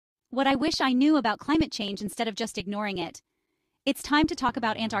What I wish I knew about climate change instead of just ignoring it. It's time to talk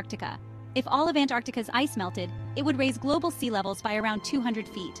about Antarctica. If all of Antarctica's ice melted, it would raise global sea levels by around 200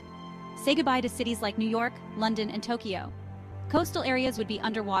 feet. Say goodbye to cities like New York, London, and Tokyo. Coastal areas would be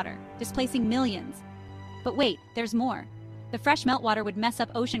underwater, displacing millions. But wait, there's more. The fresh meltwater would mess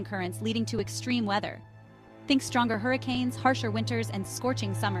up ocean currents, leading to extreme weather. Think stronger hurricanes, harsher winters, and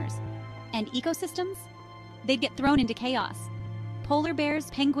scorching summers. And ecosystems? They'd get thrown into chaos. Polar bears,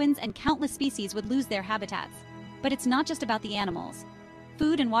 penguins, and countless species would lose their habitats. But it's not just about the animals.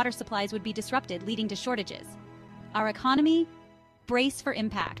 Food and water supplies would be disrupted, leading to shortages. Our economy? Brace for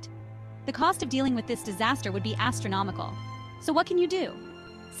impact. The cost of dealing with this disaster would be astronomical. So what can you do?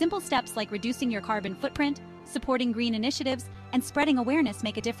 Simple steps like reducing your carbon footprint, supporting green initiatives, and spreading awareness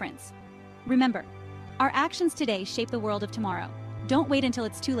make a difference. Remember, our actions today shape the world of tomorrow. Don't wait until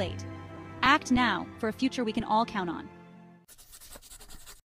it's too late. Act now for a future we can all count on.